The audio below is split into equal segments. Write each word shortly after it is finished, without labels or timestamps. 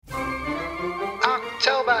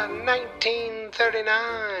October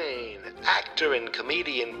 1939. Actor and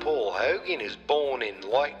comedian Paul Hogan is born in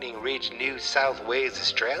Lightning Ridge, New South Wales,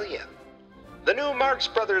 Australia. The new Marx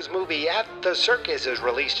Brothers movie At the Circus is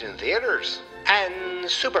released in theaters. And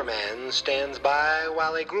Superman stands by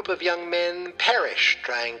while a group of young men perish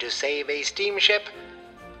trying to save a steamship,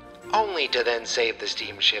 only to then save the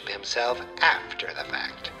steamship himself after the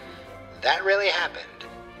fact. That really happened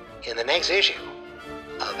in the next issue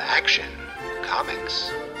of Action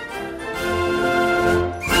Comics.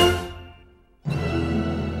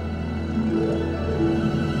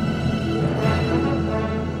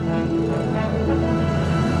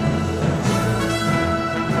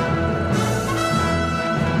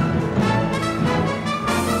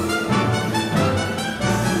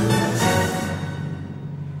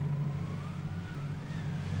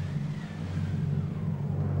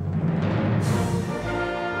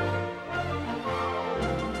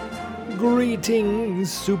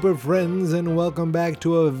 Greetings, super friends, and welcome back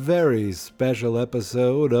to a very special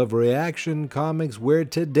episode of Reaction Comics, where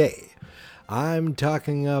today I'm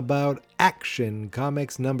talking about Action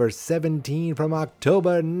Comics number 17 from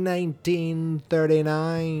October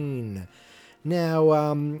 1939.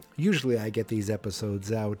 Now, usually I get these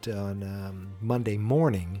episodes out on Monday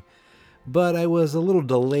morning, but I was a little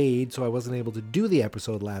delayed, so I wasn't able to do the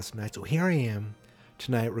episode last night. So here I am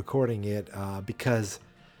tonight recording it because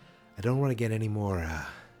I don't want to get any more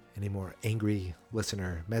angry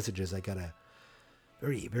listener messages. I got a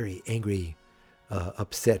very, very angry,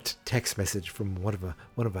 upset text message from one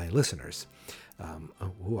of my listeners,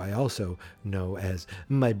 who I also know as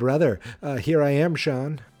my brother. Here I am,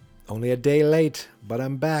 Sean. Only a day late, but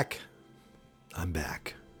I'm back. I'm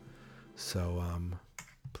back. So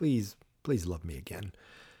please love me again.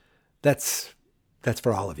 That's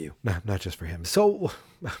for all of you, not just for him. So.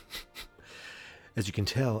 As you can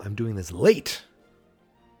tell, I'm doing this late.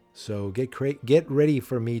 So get ready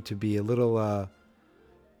for me to be a little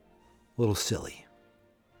silly.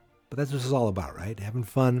 But that's what this is all about, right? Having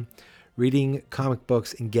fun, reading comic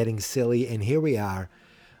books, and getting silly. And here we are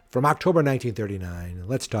from October 1939.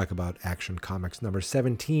 Let's talk about Action Comics number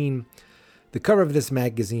 17. The cover of this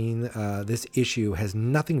magazine, this issue, has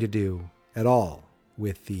nothing to do at all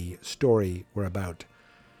with the story we're about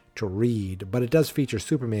to read. But it does feature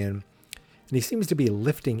Superman. And he seems to be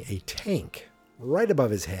lifting a tank right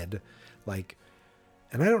above his head, and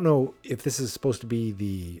I don't know if this is supposed to be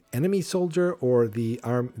the enemy soldier or the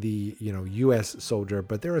U.S. soldier,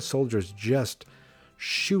 but there are soldiers just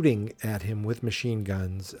shooting at him with machine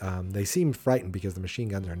guns. They seem frightened because the machine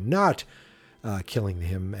guns are not killing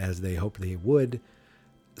him as they hoped they would.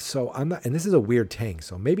 So I'm not, and this is a weird tank,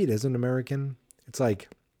 so maybe it is an American. It's like,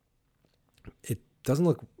 it doesn't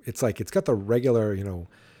look, it's like it's got the regular,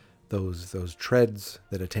 those treads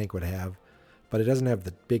that a tank would have, but it doesn't have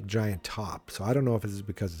the big giant top. So I don't know if it's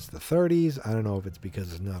because it's the 30s. I don't know if it's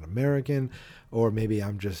because it's not American, or maybe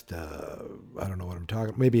I'm just, I don't know what I'm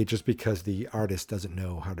talking. Maybe it's just because the artist doesn't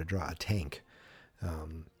know how to draw a tank.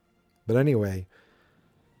 But anyway,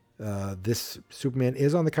 this Superman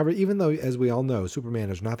is on the cover, even though, as we all know, Superman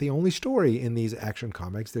is not the only story in these Action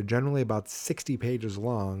Comics. They're generally about 60 pages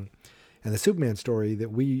long. And the Superman story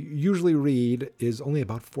that we usually read is only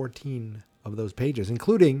about 14 of those pages,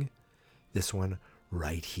 including this one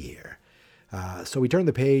right here. So we turn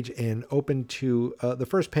the page and open to the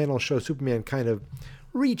first panel shows Superman kind of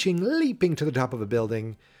leaping to the top of a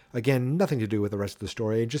building. Again, nothing to do with the rest of the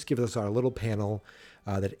story. It just gives us our little panel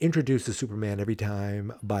that introduces Superman every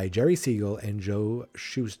time by Jerry Siegel and Joe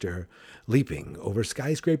Shuster, leaping over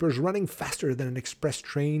skyscrapers, running faster than an express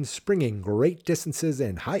train, springing great distances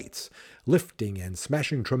and heights, lifting and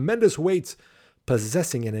smashing tremendous weights,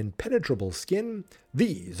 possessing an impenetrable skin.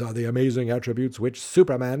 These are the amazing attributes which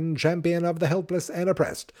Superman, champion of the helpless and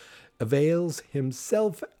oppressed, avails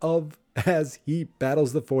himself of as he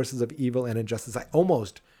battles the forces of evil and injustice. I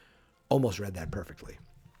almost read that perfectly.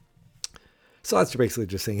 So that's basically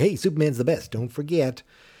just saying, hey, Superman's the best, don't forget.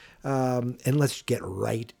 And let's get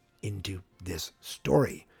right into this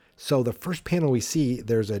story. So the first panel we see,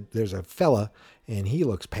 there's a fella, and he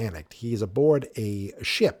looks panicked. He's aboard a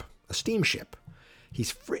ship, a steamship. He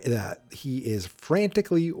is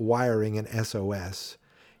frantically wiring an SOS,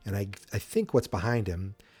 and I think what's behind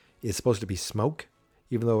him is supposed to be smoke,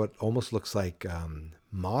 even though it almost looks like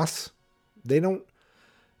moss.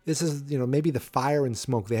 This is, maybe the fire and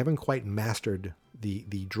smoke. They haven't quite mastered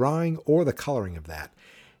the drawing or the coloring of that.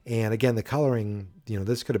 And again, the coloring,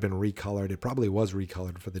 this could have been recolored. It probably was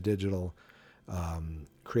recolored for the digital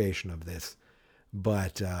creation of this.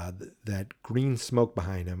 But that green smoke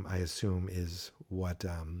behind him, I assume, is what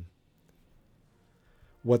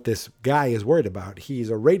what this guy is worried about. He's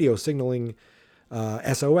a radio signaling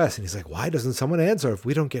SOS, and he's like, why doesn't someone answer if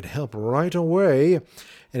we don't get help right away?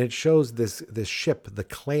 And it shows this ship, the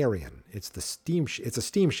Clarion. It's it's a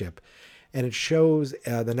steamship, and it shows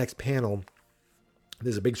the next panel.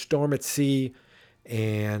 There's a big storm at sea,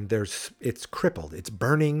 and it's crippled. It's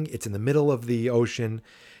burning. It's in the middle of the ocean,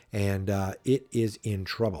 and it is in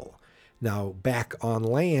trouble. Now, back on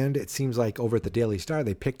land, it seems like over at the Daily Star,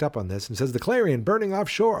 they picked up on this and says, the Clarion burning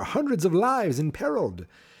offshore, hundreds of lives imperiled.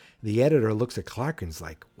 The editor looks at Clark and is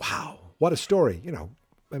like, wow, what a story.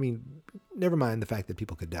 Never mind the fact that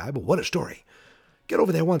people could die, but what a story. Get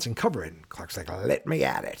over there once and cover it. And Clark's like, let me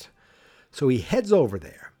at it. So he heads over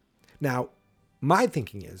there. Now, my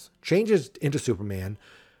thinking is, changes into Superman.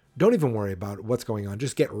 Don't even worry about what's going on.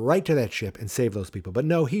 Just get right to that ship and save those people. But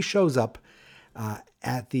no, he shows up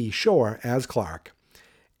at the shore as Clark.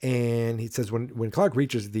 And he says when Clark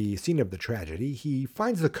reaches the scene of the tragedy, he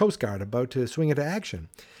finds the Coast Guard about to swing into action.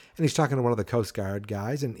 And he's talking to one of the Coast Guard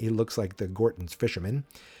guys, and he looks like the Gorton's fisherman.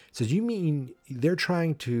 He says, you mean they're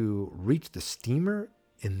trying to reach the steamer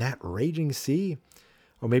in that raging sea?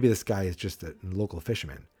 Or maybe this guy is just a local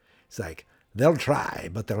fisherman. He's like, they'll try,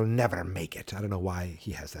 but they'll never make it. I don't know why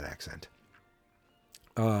he has that accent.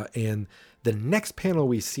 And the next panel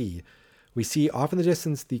we see off in the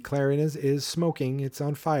distance, the Clarion is smoking. It's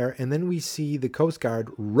on fire. And then we see the Coast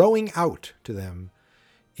Guard rowing out to them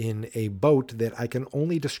in a boat that I can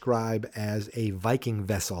only describe as a Viking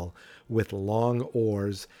vessel with long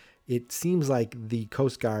oars. It seems like the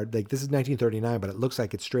Coast Guard, like this is 1939, but it looks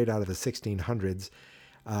like it's straight out of the 1600s.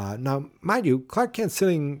 Now, mind you, Clark Kent's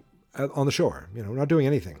sitting on the shore, not doing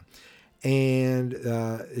anything. And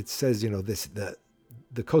it says,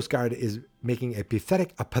 the Coast Guard is making a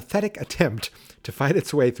pathetic attempt to fight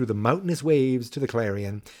its way through the mountainous waves to the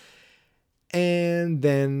Clarion. And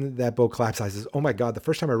then that boat capsizes. Oh my God, the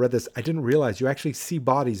first time I read this, I didn't realize you actually see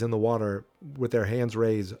bodies in the water with their hands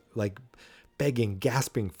raised, like begging,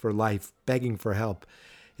 gasping for life, begging for help.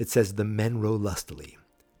 It says the men row lustily.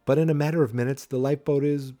 But in a matter of minutes, the lifeboat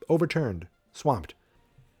is overturned, swamped,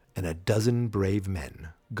 and a dozen brave men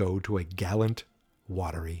go to a gallant,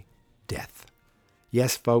 watery death.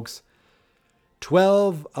 Yes, folks,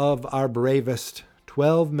 12 of our bravest,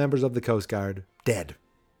 12 members of the Coast Guard, dead.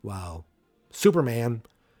 Wow. Superman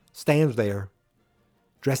stands there,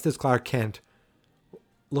 dressed as Clark Kent,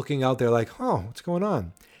 looking out there like, oh, what's going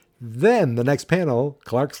on? Then, the next panel,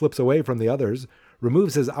 Clark slips away from the others,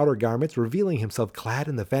 removes his outer garments, revealing himself clad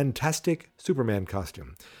in the fantastic Superman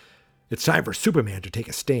costume. It's time for Superman to take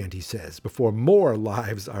a stand, he says, before more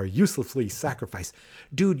lives are uselessly sacrificed.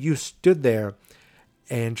 Dude, you stood there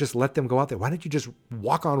and just let them go out there. Why don't you just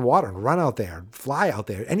walk on water and run out there, fly out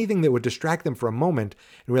there, anything that would distract them for a moment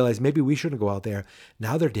and realize maybe we shouldn't go out there.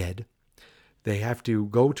 Now they're dead. They have to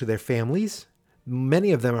go to their families.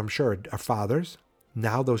 Many of them, I'm sure, are fathers.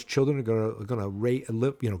 Now those children are going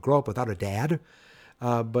to grow up without a dad.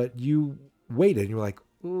 But you waited and you were like,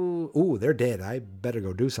 ooh, they're dead. I better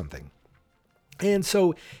go do something. And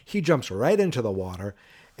so he jumps right into the water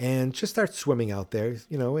and just starts swimming out there,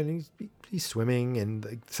 and he's swimming,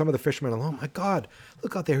 and some of the fishermen are, oh my God,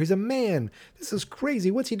 look out there. He's a man. This is crazy.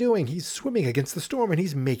 What's he doing? He's swimming against the storm and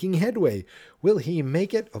he's making headway. Will he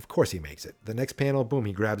make it? Of course he makes it. The next panel, boom,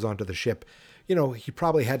 he grabs onto the ship. He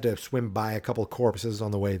probably had to swim by a couple corpses on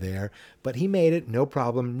the way there, but he made it. No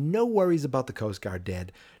problem. No worries about the Coast Guard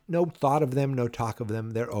dead. No thought of them. No talk of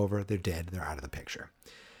them. They're over. They're dead. They're out of the picture.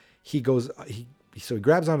 So he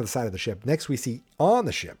grabs onto the side of the ship. Next, we see on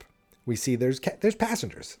the ship, there's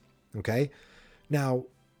passengers. Okay. Now,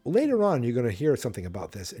 later on, you're going to hear something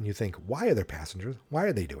about this and you think, why are there passengers? Why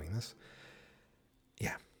are they doing this?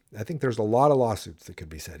 Yeah, I think there's a lot of lawsuits that could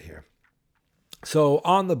be said here. So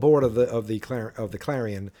on the board of the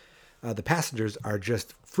Clarion, the passengers are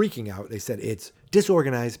just freaking out. They said it's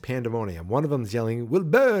disorganized pandemonium. One of them's yelling, "We'll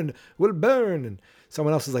burn, we'll burn." And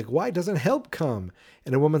someone else is like, "Why doesn't help come?"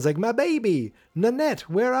 And a woman's like, "My baby, Nanette,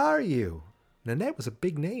 where are you?" Nanette was a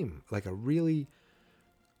big name,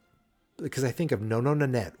 because I think of No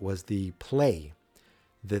Nanette was the play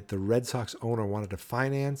that the Red Sox owner wanted to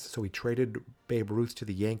finance, so he traded Babe Ruth to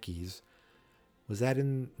the Yankees. Was that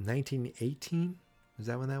in 1918? Is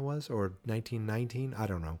that when that was? Or 1919? I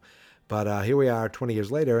don't know. But here we are 20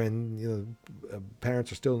 years later, and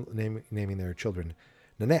parents are still naming their children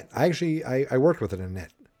Nanette. I worked with a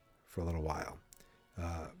Nanette for a little while.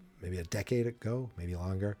 Maybe a decade ago, maybe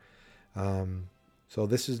longer. So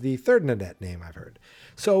this is the third Nanette name I've heard.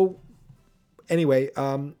 So anyway,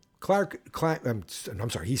 Clark, I'm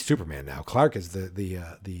sorry, he's Superman now. Clark is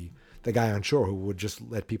the guy on shore who would just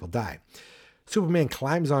let people die. Superman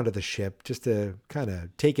climbs onto the ship just to kind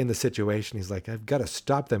of take in the situation. He's like, I've got to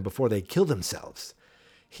stop them before they kill themselves.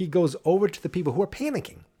 He goes over to the people who are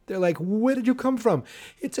panicking. They're like, where did you come from?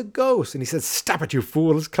 It's a ghost. And he says, stop it, you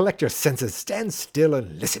fools. Collect your senses. Stand still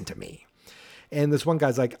and listen to me. And this one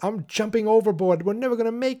guy's like, I'm jumping overboard. We're never going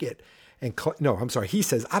to make it. And he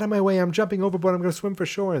says, out of my way, I'm jumping overboard. I'm going to swim for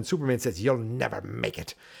shore. And Superman says, you'll never make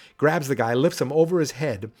it. Grabs the guy, lifts him over his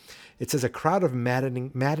head. It says a crowd of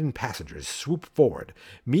maddened passengers swoop forward.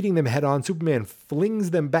 Meeting them head on, Superman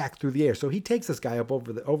flings them back through the air. So he takes this guy up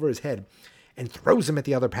over his head and throws him at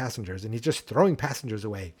the other passengers. And he's just throwing passengers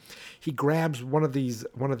away. He grabs one of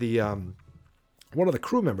the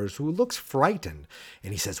crew members who looks frightened.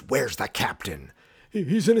 And he says, where's the captain?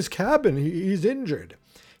 He's in his cabin. He's injured.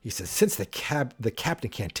 He says, since the captain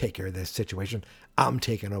can't take care of this situation, I'm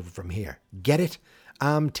taking over from here. Get it?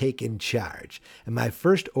 I'm taking charge. And my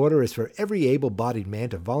first order is for every able-bodied man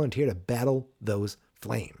to volunteer to battle those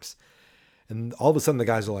flames. And all of a sudden the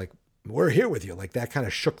guys are like, we're here with you. Like that kind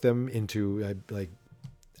of shook them into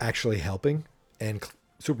actually helping. And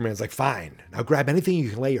Superman's like, fine. Now grab anything you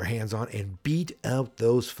can lay your hands on and beat out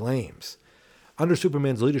those flames. Under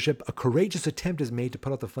Superman's leadership, a courageous attempt is made to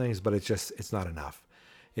put out the flames, but it's not enough.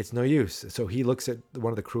 It's no use. So he looks at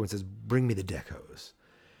one of the crew and says, bring me the deck hose.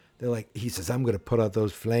 He says, I'm going to put out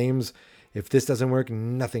those flames. If this doesn't work,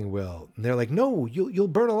 nothing will. And they're like, no, you'll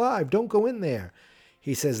burn alive. Don't go in there.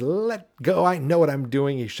 He says, let go. I know what I'm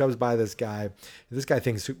doing. He shoves by this guy. This guy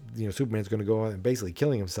thinks, Superman's going to go on and basically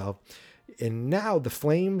killing himself. And now the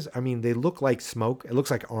flames, they look like smoke. It looks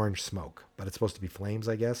like orange smoke, but it's supposed to be flames,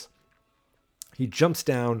 I guess. He jumps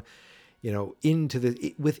down,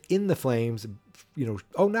 within the flames,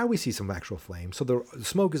 now we see some actual flames. So the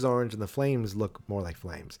smoke is orange and the flames look more like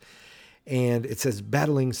flames. And it says,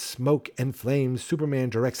 battling smoke and flames, Superman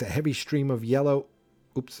directs a heavy stream of yellow.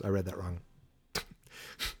 Oops, I read that wrong.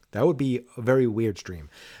 That would be a very weird stream.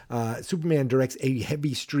 Superman directs a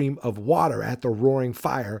heavy stream of water at the roaring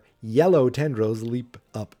fire. Yellow tendrils leap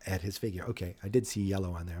up at his figure. Okay, I did see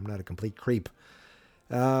yellow on there. I'm not a complete creep.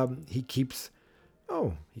 He keeps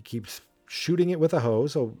shooting it with a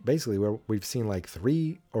hose. So basically we've seen like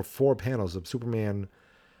 3 or 4 panels of Superman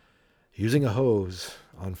using a hose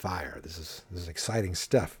on fire. This is exciting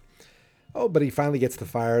stuff. Oh, but he finally gets the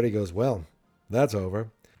fire and he goes, well, that's over.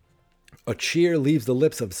 A cheer leaves the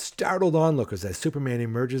lips of startled onlookers as Superman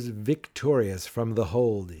emerges victorious from the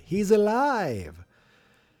hold. He's alive!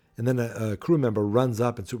 And then a crew member runs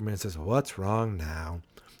up and Superman says, what's wrong now?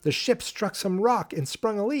 The ship struck some rock and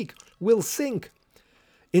sprung a leak. We'll sink.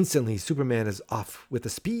 Instantly, Superman is off with the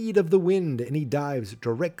speed of the wind and he dives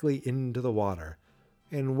directly into the water.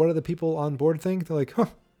 And what do the people on board think? They're like,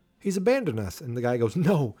 he's abandoned us. And the guy goes,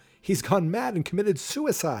 no, he's gone mad and committed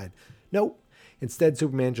suicide. No. Instead,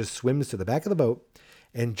 Superman just swims to the back of the boat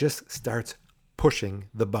and just starts pushing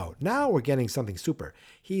the boat. Now we're getting something super.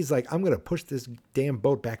 He's like, I'm going to push this damn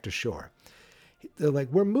boat back to shore. They're like,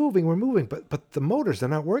 we're moving, but the motors are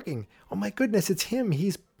not working. Oh my goodness, it's him.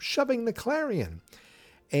 He's shoving the Clarion.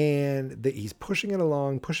 And he's pushing it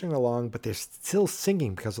along, but they're still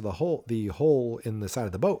sinking because of the hole in the side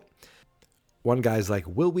of the boat. One guy's like,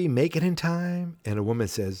 will we make it in time? And a woman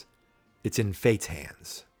says, it's in fate's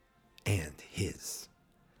hands. And his.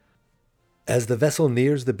 As the vessel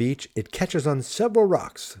nears the beach, it catches on several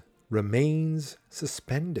rocks, remains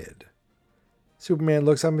suspended. Superman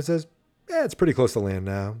looks up and says, it's pretty close to land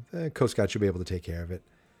now. The Coast Guard should be able to take care of it.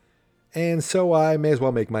 And so I may as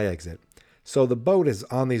well make my exit. So the boat is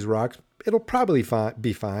on these rocks. It'll probably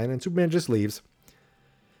be fine, and Superman just leaves.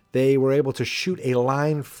 They were able to shoot a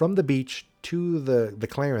line from the beach to the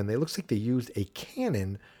Clarion. It looks like they used a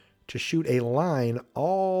cannon to shoot a line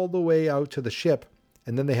all the way out to the ship,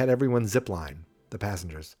 and then they had everyone zip line, the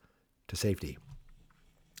passengers, to safety.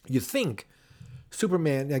 You think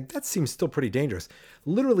Superman, that seems still pretty dangerous.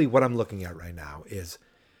 Literally what I'm looking at right now is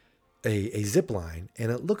a zip line, and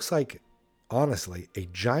it looks like, honestly, a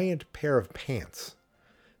giant pair of pants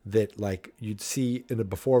that like you'd see in a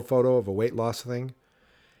before photo of a weight loss thing.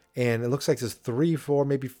 And it looks like there's 3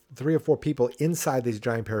 or 4 people inside these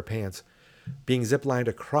giant pair of pants being ziplined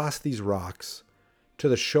across these rocks to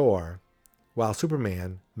the shore, while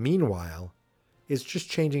Superman, meanwhile, is just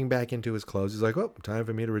changing back into his clothes. He's like, oh, time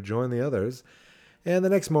for me to rejoin the others. And the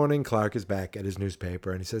next morning, Clark is back at his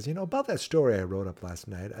newspaper, and he says, about that story I wrote up last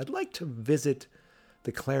night, I'd like to visit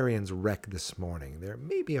the Clarion's wreck this morning. There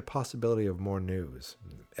may be a possibility of more news.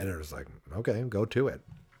 The editor's like, okay, go to it.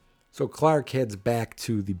 So Clark heads back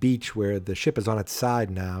to the beach where the ship is on its side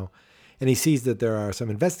now, and he sees that there are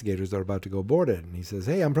some investigators that are about to go aboard it. And he says,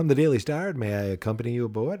 hey, I'm from the Daily Star. May I accompany you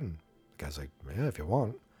aboard? And the guy's like, yeah, if you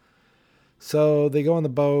want. So they go on the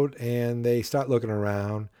boat and they start looking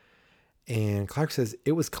around. And Clark says,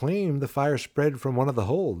 it was claimed the fire spread from one of the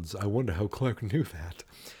holds. I wonder how Clark knew that.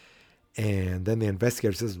 And then the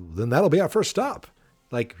investigator says, then that'll be our first stop.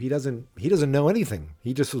 Like, he doesn't know anything.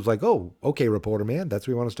 He just was like, oh, okay, reporter man, that's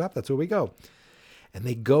where we want to stop. That's where we go. And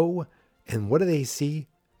they go, and what do they see?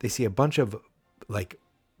 They see a bunch of, like,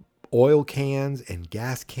 oil cans and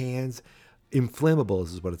gas cans. Inflammables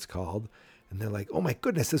is what it's called. And they're like, oh my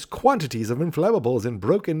goodness, there's quantities of inflammables in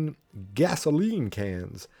broken gasoline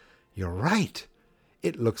cans. You're right.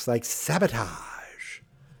 It looks like sabotage.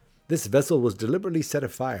 This vessel was deliberately set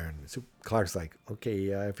afire. And so Clark's like, okay,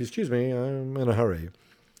 if you excuse me, I'm in a hurry.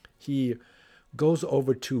 He goes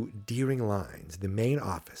over to Deering Lines, the main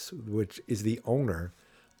office, which is the owner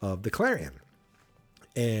of the Clarion.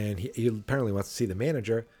 And he apparently wants to see the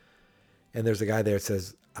manager. And there's a guy there that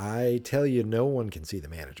says, I tell you, no one can see the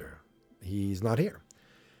manager. He's not here.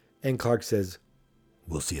 And Clark says,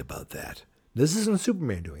 we'll see about that. This isn't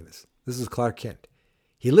Superman doing this. This is Clark Kent.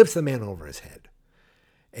 He lifts the man over his head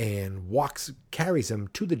and carries him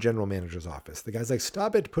to the general manager's office. The guy's like,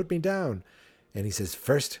 stop it, put me down. And he says,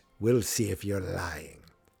 first, we'll see if you're lying.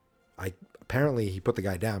 Apparently, he put the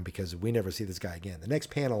guy down because we never see this guy again. The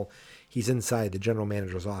next panel, he's inside the general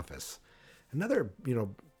manager's office. Another,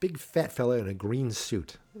 big fat fella in a green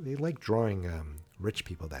suit. They like drawing rich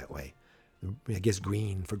people that way. I guess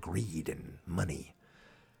green for greed and money.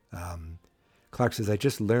 Clark says, I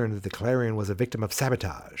just learned that the Clarion was a victim of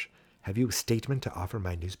sabotage. Have you a statement to offer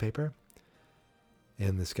my newspaper?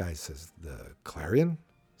 And this guy says, the Clarion?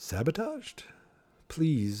 Sabotaged?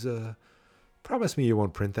 Please, promise me you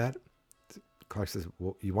won't print that. Clark says,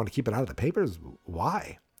 well, you want to keep it out of the papers?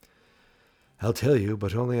 Why? I'll tell you,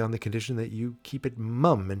 but only on the condition that you keep it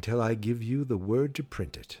mum until I give you the word to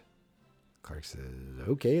print it. Clark says,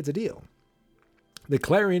 okay, it's a deal. The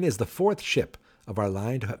Clarion is the fourth ship of our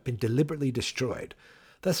line to have been deliberately destroyed.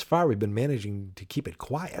 Thus far, we've been managing to keep it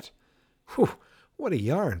quiet. Whew, what a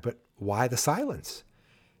yarn, but why the silence?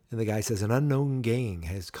 And the guy says, an unknown gang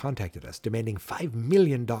has contacted us, demanding $5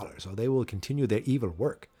 million, or they will continue their evil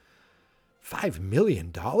work. $5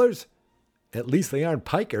 million? At least they aren't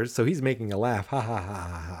pikers, so he's making a laugh. Ha, ha, ha,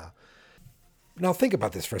 ha, ha. Now think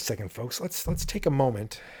about this for a second, folks. Let's take a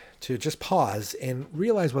moment to just pause and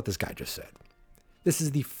realize what this guy just said. This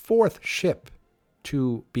is the fourth ship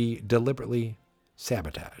to be deliberately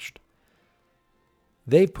sabotaged.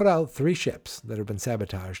 They've put out 3 ships that have been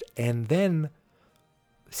sabotaged and then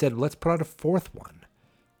said, let's put out a fourth one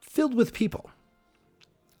filled with people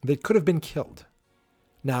that could have been killed.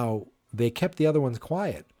 Now, they kept the other ones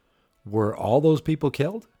quiet. Were all those people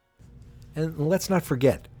killed? And let's not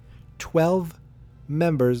forget, 12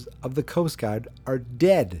 members of the Coast Guard are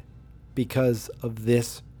dead because of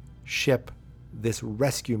this ship, this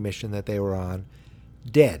rescue mission that they were on,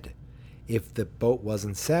 dead. If the boat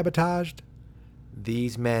wasn't sabotaged,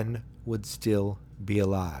 these men would still be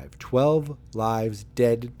alive. 12 lives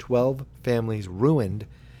dead, 12 families ruined.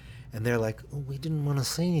 And they're like, oh, we didn't want to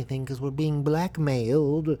say anything because we're being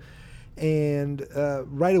blackmailed. And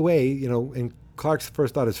right away, and Clark's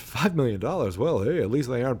first thought is $5 million. Well, hey, at least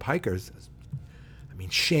they aren't pikers. I mean,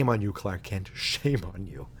 shame on you, Clark Kent. Shame on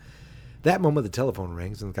you. That moment, the telephone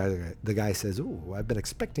rings, and the guy says, ooh, I've been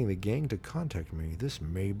expecting the gang to contact me. This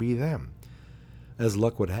may be them. As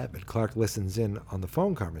luck would have it, Clark listens in on the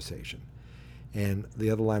phone conversation. And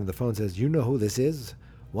the other line of the phone says, you know who this is?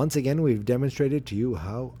 Once again, we've demonstrated to you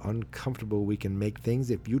how uncomfortable we can make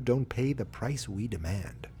things if you don't pay the price we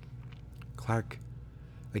demand. Clark,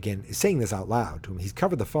 again, is saying this out loud to him. He's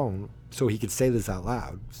covered the phone so he could say this out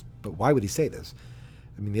loud. But why would he say this?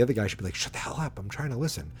 I mean, the other guy should be like, shut the hell up. I'm trying to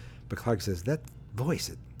listen. But Clark says, that voice,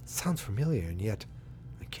 it sounds familiar, and yet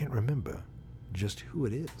I can't remember just who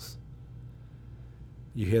it is.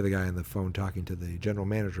 You hear the guy on the phone talking to the general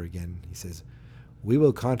manager again. He says, we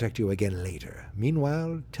will contact you again later.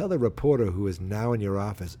 Meanwhile, tell the reporter who is now in your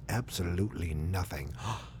office absolutely nothing.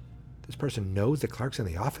 This person knows that Clark's in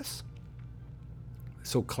the office?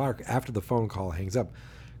 So Clark, after the phone call hangs up,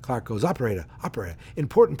 Clark goes, operator,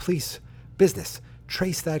 important police business.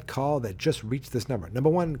 Trace that call that just reached this number. Number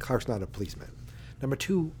 1, Clark's not a policeman. Number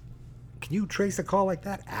 2, can you trace a call like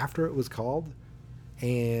that after it was called?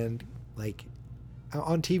 And like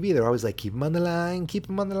on TV, they're always like, keep them on the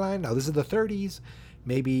line. Now, this is the 30s.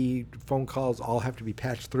 Maybe phone calls all have to be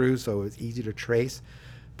patched through, so it's easy to trace.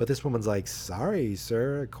 But this woman's like, sorry,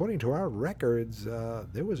 sir, according to our records,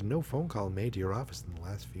 there was no phone call made to your office in the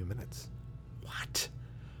last few minutes. What?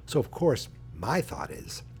 So, of course, my thought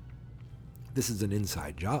is, this is an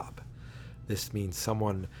inside job. This means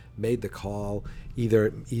someone made the call.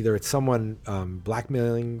 Either it's someone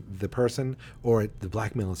blackmailing the person, or the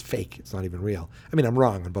blackmail is fake. It's not even real. I mean, I'm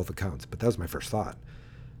wrong on both accounts, but that was my first thought.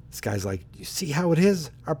 This guy's like, you see how it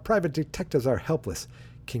is? Our private detectives are helpless,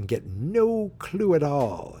 can get no clue at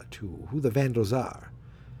all to who the vandals are.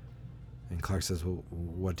 And Clark says, well,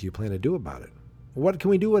 what do you plan to do about it? What can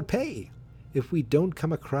we do at pay? If we don't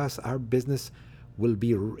come across, our business will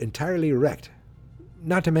be entirely wrecked.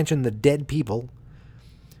 Not to mention the dead people.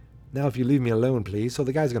 Now, if you leave me alone, please. So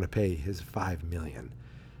the guy's going to pay his $5 million.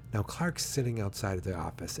 Now, Clark's sitting outside of the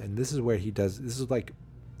office, and this is where he does, this is like,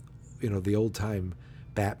 the old time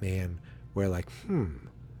Batman, where like, and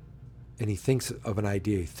he thinks of an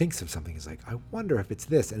idea, he thinks of something, he's like, I wonder if it's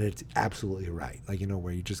this, and it's absolutely right. Like,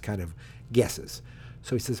 where he just kind of guesses.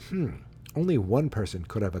 So he says, only one person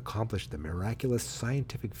could have accomplished the miraculous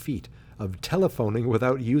scientific feat of telephoning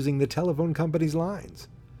without using the telephone company's lines.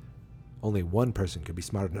 Only one person could be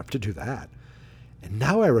smart enough to do that. And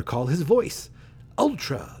now I recall his voice.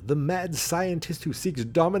 Ultra, the mad scientist who seeks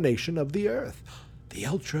domination of the Earth. The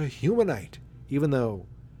Ultra Humanite. Even though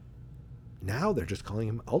now they're just calling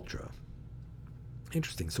him Ultra.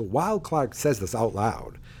 Interesting. So while Clark says this out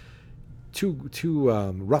loud, two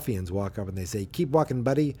ruffians walk up and they say, keep walking,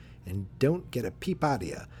 buddy, and don't get a peep out of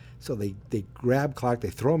you. So they grab Clark,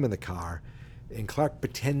 they throw him in the car, and Clark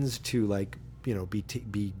pretends to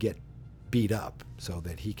get beat up so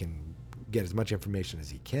that he can get as much information as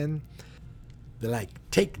he can. They're like,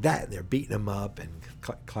 take that. They're beating him up, and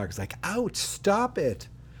Clark's like, ouch, stop it.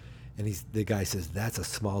 And the guy says, that's a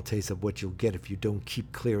small taste of what you'll get if you don't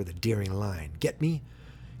keep clear of the Deering line. Get me?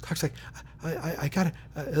 Clark's like, I got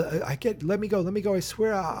it. Let me go. I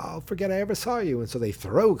swear I'll forget I ever saw you. And so they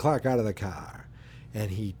throw Clark out of the car, and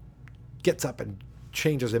he gets up and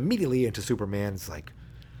changes immediately into Superman. It's like,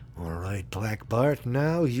 all right, Black Bart,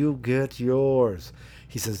 now you get yours.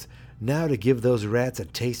 He says, now to give those rats a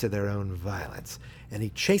taste of their own violence. And he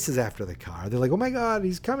chases after the car. They're like, oh my God,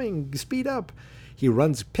 he's coming, speed up. He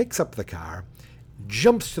runs, picks up the car,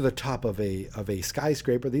 jumps to the top of a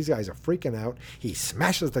skyscraper. These guys are freaking out. He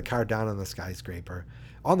smashes the car down on the skyscraper,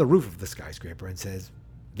 on the roof of the skyscraper, and says,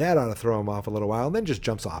 that ought to throw him off a little while, and then just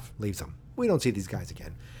jumps off, leaves them. We don't see these guys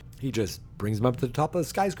again. He just brings them up to the top of the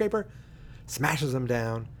skyscraper, smashes them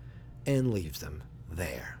down, and leaves them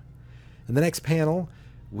there. In the next panel,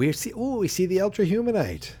 we see the Ultra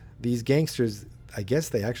Humanite. These gangsters, I guess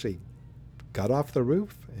they actually got off the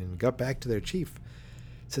roof and got back to their chief.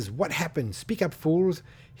 It says, what happened? Speak up, fools.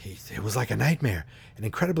 It was like a nightmare. An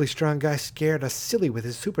incredibly strong guy scared us silly with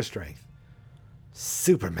his super strength.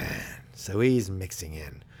 Superman. So he's mixing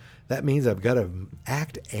in. That means I've got to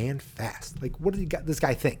act and fast. Like, what did this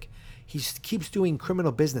guy think? He keeps doing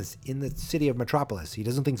criminal business in the city of Metropolis. He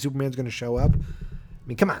doesn't think Superman's going to show up. I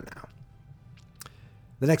mean, come on now.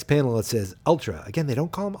 The next panel, it says Ultra. Again, they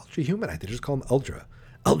don't call him Ultra Humanite. They just call him Ultra.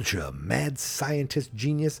 Ultra, mad scientist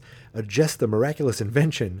genius, adjusts the miraculous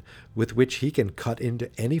invention with which he can cut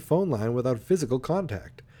into any phone line without physical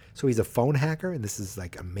contact. So he's a phone hacker, and this is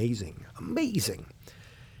like amazing. Amazing.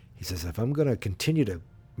 He says, if I'm going to continue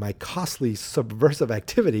my costly subversive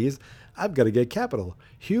activities, I've got to get capital.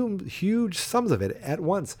 Huge sums of it at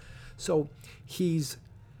once. So he's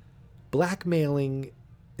blackmailing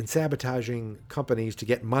and sabotaging companies to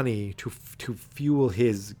get money to fuel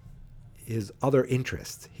his other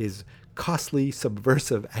interests, his costly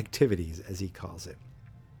subversive activities, as he calls it.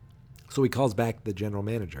 So he calls back the general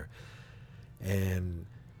manager, and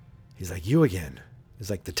he's like, you again. He's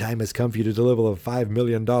like, the time has come for you to deliver $5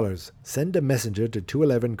 million. Send a messenger to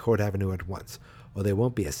 211 Court Avenue at once, or there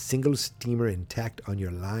won't be a single steamer intact on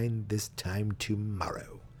your line this time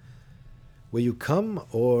tomorrow. Will you come?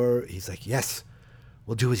 Or he's like, yes,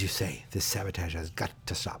 we'll do as you say. This sabotage has got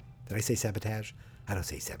to stop. Did I say sabotage? I don't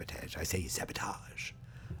say sabotage. I say sabotage.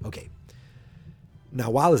 Okay. Now,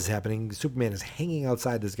 while this is happening, Superman is hanging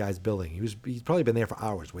outside this guy's building. He's probably been there for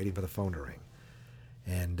hours waiting for the phone to ring.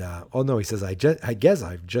 And, oh no, he says, I guess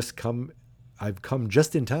I've come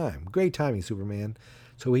just in time. Great timing, Superman.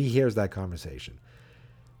 So he hears that conversation.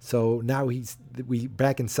 So now we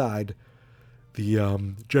back inside.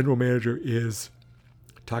 The general manager is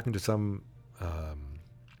talking to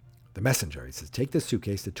the messenger. He says, take this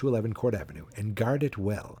suitcase to 211 Court Avenue and guard it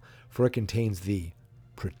well, for it contains the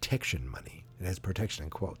protection money. It has protection in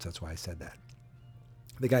quotes. That's why I said that.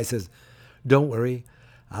 The guy says, don't worry.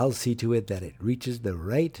 I'll see to it that it reaches the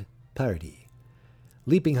right party.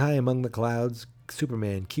 Leaping high among the clouds,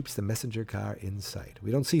 Superman keeps the messenger car in sight.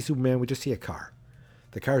 We don't see Superman, we just see a car.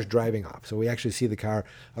 The car's driving off. So we actually see the car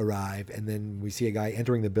arrive, and then we see a guy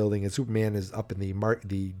entering the building, and Superman is up in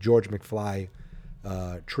the George McFly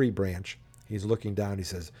tree branch He's looking down. He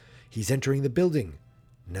says, he's entering the building.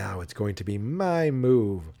 Now it's going to be my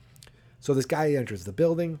move. So this guy enters the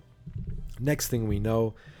building. Next thing we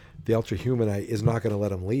know, the Ultra Humanite is not going to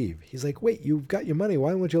let him leave. He's like, wait, you've got your money.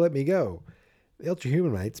 Why won't you let me go? The Ultra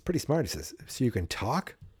Humanite's pretty smart. He says, so you can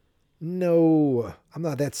talk? No, I'm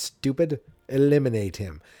not that stupid. Eliminate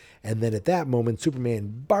him. And then at that moment,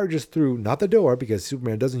 Superman barges through, not the door, because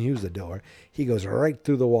Superman doesn't use the door. He goes right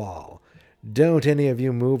through the wall. Don't any of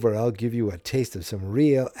you move or I'll give you a taste of some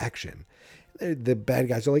real action. The bad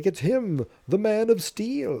guys are like, it's him, the Man of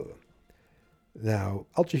Steel. Now,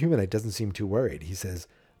 Ultra Humanite doesn't seem too worried. He says,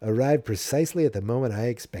 arrived precisely at the moment I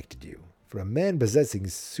expected you. For a man possessing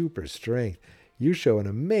super strength, you show an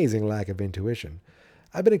amazing lack of intuition.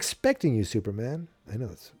 I've been expecting you, Superman. I know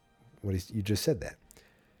that's what you just said that.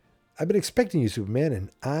 I've been expecting you, Superman, and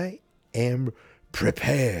I am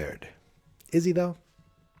prepared. Is he, though?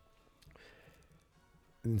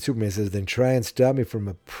 And Superman says, then try and stop me from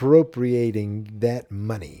appropriating that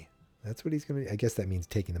money. That's what he's going to... I guess that means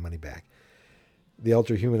taking the money back. The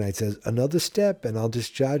Ultra Humanite says, another step, and I'll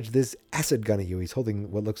discharge this acid gun at you. He's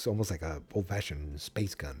holding what looks almost like an old-fashioned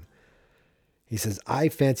space gun. He says, I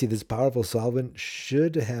fancy this powerful solvent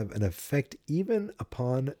should have an effect even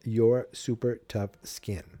upon your super tough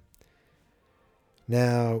skin.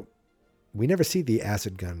 Now, we never see the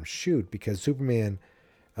acid gun shoot because Superman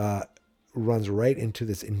runs right into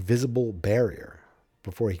this invisible barrier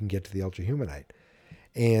before he can get to the Ultra Humanite.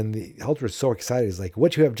 And the Ultra is so excited. He's like,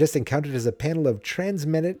 what you have just encountered is a panel of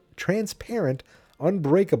transparent,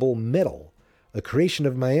 unbreakable metal, a creation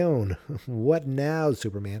of my own. What now,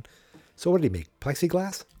 Superman? So what did he make?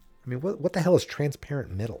 Plexiglass? I mean, what the hell is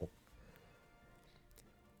transparent metal?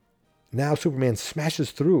 Now Superman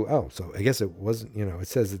smashes through. Oh, so I guess it wasn't, it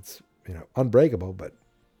says it's, unbreakable, but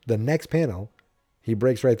the next panel, he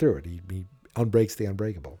breaks right through it. He unbreaks the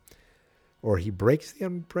unbreakable. Or he breaks the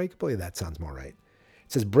unbreakable? Yeah, that sounds more right.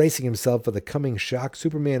 It says, bracing himself for the coming shock,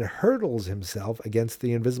 Superman hurdles himself against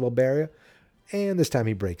the invisible barrier, and this time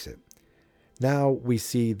he breaks it. Now we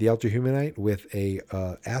see the Ultra Humanite with a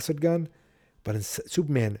acid gun, but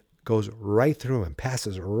Superman goes right through him,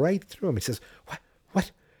 passes right through him. He says,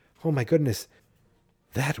 What? Oh my goodness.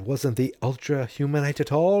 That wasn't the Ultra Humanite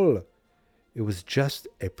at all. It was just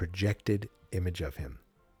a projected image of him.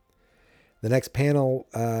 The next panel,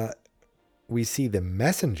 we see the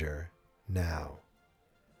Messenger now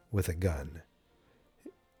with a gun.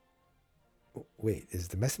 Wait, is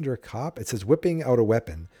the Messenger a cop? It says, whipping out a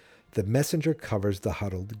weapon, the Messenger covers the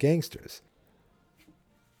huddled gangsters.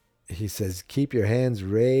 He says, keep your hands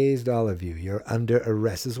raised, all of you. You're under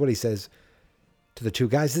arrest. This is what he says to the two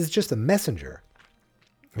guys. This is just a messenger.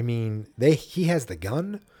 I mean, he has the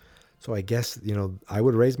gun, so I guess, I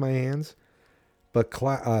would raise my hands. But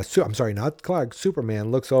I'm sorry, not Clark.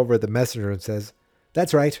 Superman looks over at the messenger and says,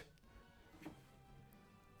 that's right.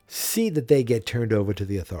 See that they get turned over to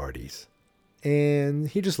the authorities. And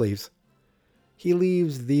he just leaves. He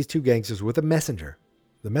leaves these two gangsters with a messenger.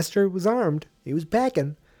 The messenger was armed. He was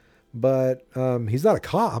packing. But he's not a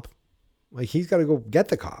cop. Like, he's got to go get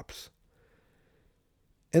the cops.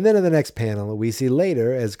 And then in the next panel, we see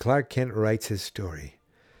later as Clark Kent writes his story.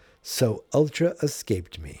 So Ultra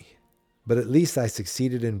escaped me. But at least I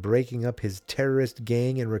succeeded in breaking up his terrorist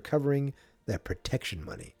gang and recovering that protection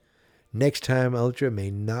money. Next time, Ultra may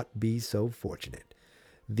not be so fortunate.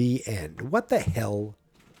 The end. What the hell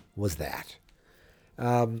was that?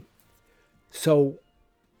 So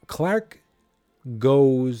Clark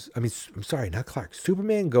goes,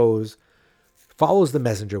 Superman goes, follows the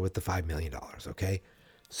messenger with the $5 million, okay?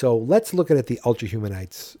 So let's look at it the Ultra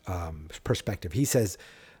Humanite's perspective. He says,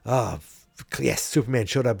 yes, Superman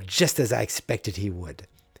showed up just as I expected he would.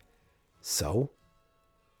 So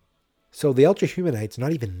the Ultra Humanite's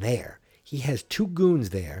not even there. He has two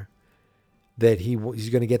goons there that he's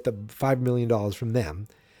going to get the $5 million from them.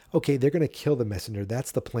 Okay, they're going to kill the messenger.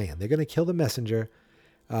 That's the plan. They're going to kill the messenger,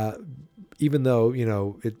 even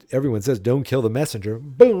though, everyone says don't kill the messenger.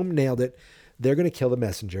 Boom, nailed it. They're going to kill the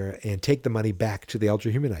messenger and take the money back to the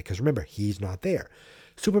Ultra Humanite. Because remember, he's not there.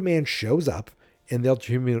 Superman shows up, and the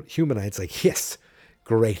Ultra Humanite's like, yes,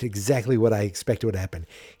 great, exactly what I expected would happen.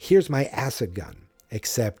 Here's my acid gun,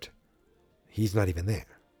 except he's not even there.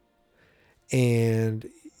 And,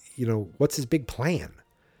 what's his big plan?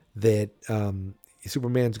 That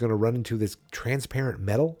Superman's going to run into this transparent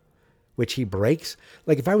metal, which he breaks.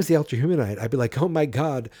 Like, if I was the Ultra Humanite, I'd be like, oh my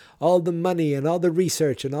God, all the money and all the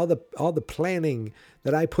research and all the planning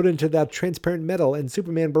that I put into that transparent metal, and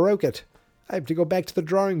Superman broke it. I have to go back to the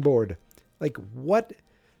drawing board. Like, what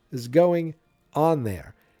is going on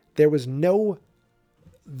there? There was the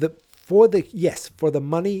For the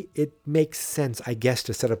money, it makes sense, I guess,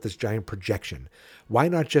 to set up this giant projection. Why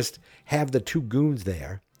not just have the two goons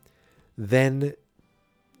there, then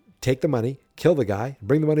take the money, kill the guy,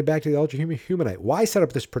 bring the money back to the Ultra Humanite? Why set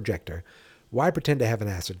up this projector? Why pretend to have an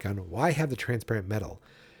acid gun? Why have the transparent metal?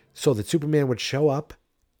 So that Superman would show up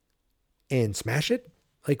and smash it?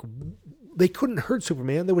 Like, they couldn't hurt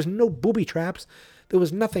Superman. There was no booby traps. There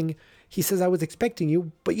was nothing. He says, I was expecting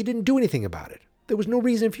you, but you didn't do anything about it. There was no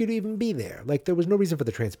reason for you to even be there. Like, there was no reason for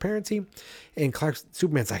the transparency. And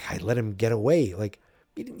Superman's like, I let him get away. Like,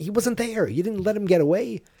 he wasn't there. You didn't let him get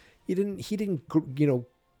away. He didn't,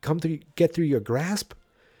 get through your grasp.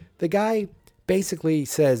 The guy basically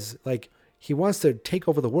says, like, he wants to take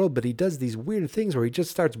over the world, but he does these weird things where he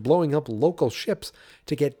just starts blowing up local ships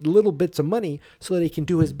to get little bits of money so that he can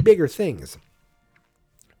do his bigger things.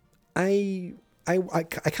 I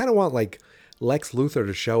kind of want, like, Lex Luthor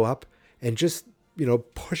to show up and just,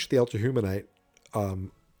 push the Ultra Humanite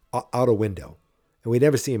out a window, and we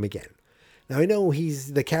never see him again. Now, I know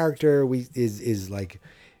he's the character is like,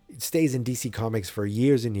 stays in DC Comics for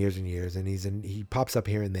years and years and years, and he pops up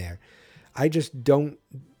here and there. I just don't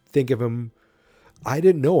think of him. I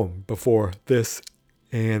didn't know him before this,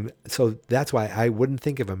 and so that's why I wouldn't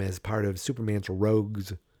think of him as part of Superman's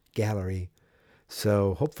rogues gallery.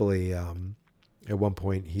 So hopefully, at one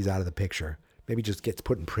point he's out of the picture. Maybe just gets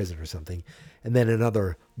put in prison or something, and then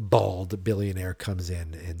another bald billionaire comes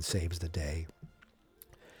in and saves the day.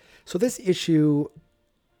 So this issue,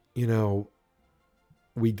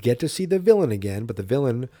 we get to see the villain again, but the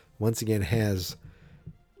villain once again has,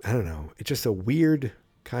 I don't know, it's just a weird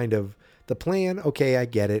kind of, the plan, okay, I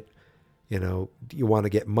get it. You want to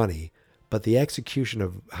get money, but the execution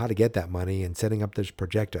of how to get that money and setting up this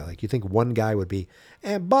projector, like, you think one guy would be,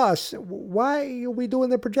 boss, why are we doing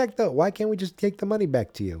the projector? Why can't we just take the money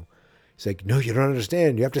back to you? He's like, no, you don't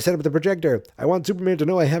understand. You have to set up the projector. I want Superman to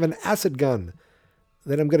know I have an acid gun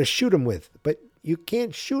that I'm going to shoot him with, but you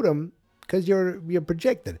can't shoot him because you're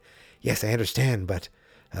projected. Yes, I understand, but,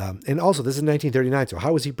 and also this is 1939, so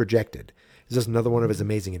how was he projected? Is this another one of his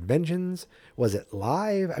amazing inventions? Was it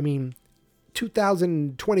live? I mean,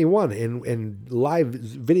 2021 and live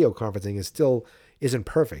video conferencing isn't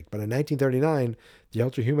perfect. But in 1939, the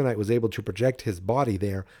Ultra Humanite was able to project his body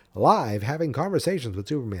there live, having conversations with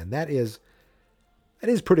Superman. That is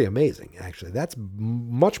pretty amazing, actually. That's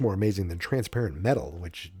much more amazing than transparent metal,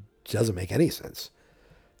 which doesn't make any sense.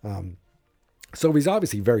 So he's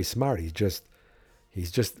obviously very smart. He's just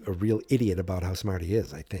a real idiot about how smart he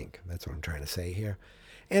is, I think. That's what I'm trying to say here.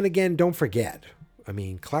 And again, don't forget, I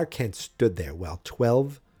mean, Clark Kent stood there while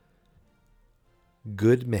 12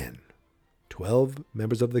 good men, 12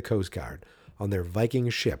 members of the Coast Guard on their Viking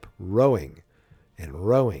ship, rowing and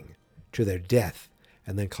rowing to their death.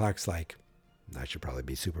 And then Clark's like, I should probably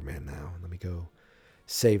be Superman now. Let me go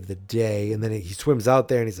save the day. And then he swims out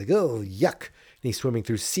there and he's like, oh, yuck. And he's swimming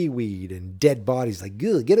through seaweed and dead bodies like,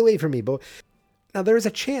 ugh, get away from me, boy. Now, there is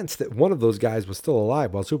a chance that one of those guys was still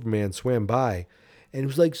alive while Superman swam by. And he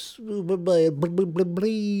was like,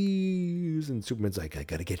 please. And Superman's like, I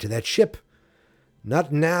got to get to that ship.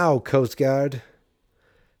 Not now, Coast Guard.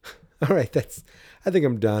 All right, I think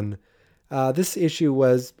I'm done. This issue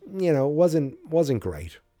was, wasn't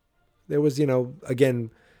great. There was,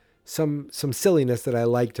 again, some silliness that I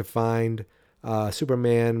like to find.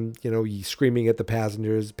 Superman, screaming at the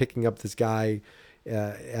passengers, picking up this guy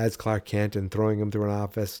as Clark Kent and throwing him through an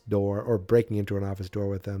office door, or breaking into an office door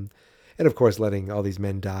with them. And of course, letting all these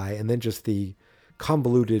men die. And then just the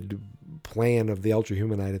convoluted plan of the Ultra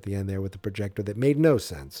Humanite at the end there with the projector that made no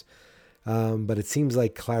sense. But it seems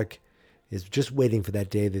like Clark is just waiting for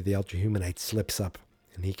that day that the Ultra Humanite slips up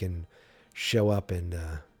and he can show up and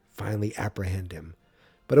finally apprehend him.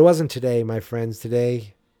 But it wasn't today, my friends.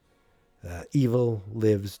 Today, evil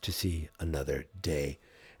lives to see another day.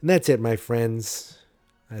 And that's it, my friends.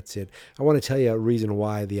 That's it. I want to tell you a reason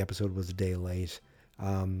why the episode was a day late.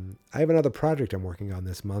 I have another project I'm working on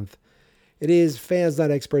this month. It is Fans Not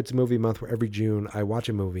Experts Movie Month, where every June I watch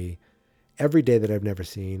a movie every day that I've never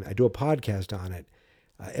seen. I do a podcast on it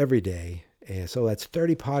every day. And so that's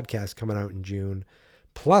 30 podcasts coming out in June.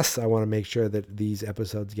 Plus, I want to make sure that these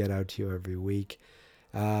episodes get out to you every week.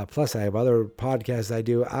 Plus, I have other podcasts I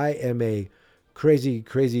do. I am a crazy,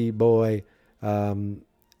 crazy boy. But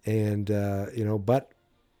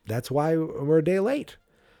that's why we're a day late.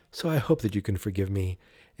 So I hope that you can forgive me.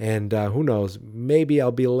 And who knows, maybe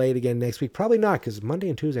I'll be late again next week. Probably not, because Monday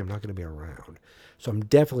and Tuesday I'm not going to be around. So I'm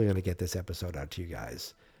definitely going to get this episode out to you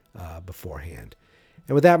guys beforehand.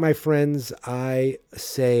 And with that, my friends, I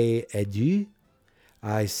say adieu.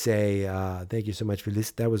 I say thank you so much for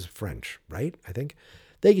listening. That was French, right? I think.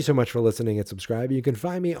 Thank you so much for listening and subscribing. You can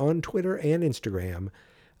find me on Twitter and Instagram.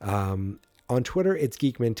 On Twitter, it's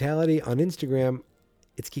Geek Mentality. On Instagram,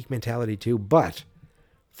 it's Geek Mentality too. But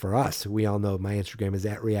for us, we all know my Instagram is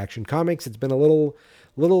 @ReactionComics. It's been a little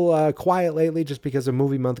quiet lately just because of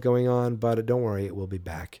movie month going on, but don't worry, it will be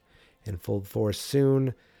back in full force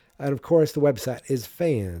soon. And of course, the website is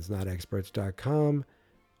fansnotexperts.com.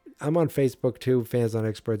 I'm on Facebook too, Fans Not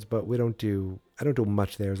Experts, but I don't do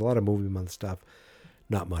much there. There's a lot of movie month stuff,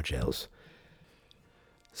 not much else.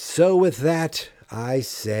 So with that, I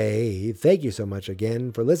say thank you so much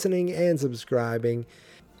again for listening and subscribing.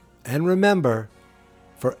 And remember,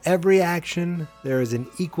 for every action, there is an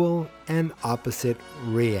equal and opposite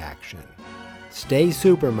reaction. Stay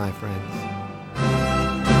super, my friends.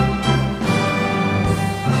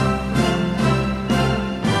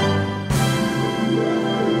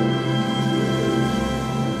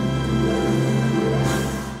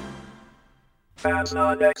 Fans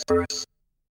Not Experts.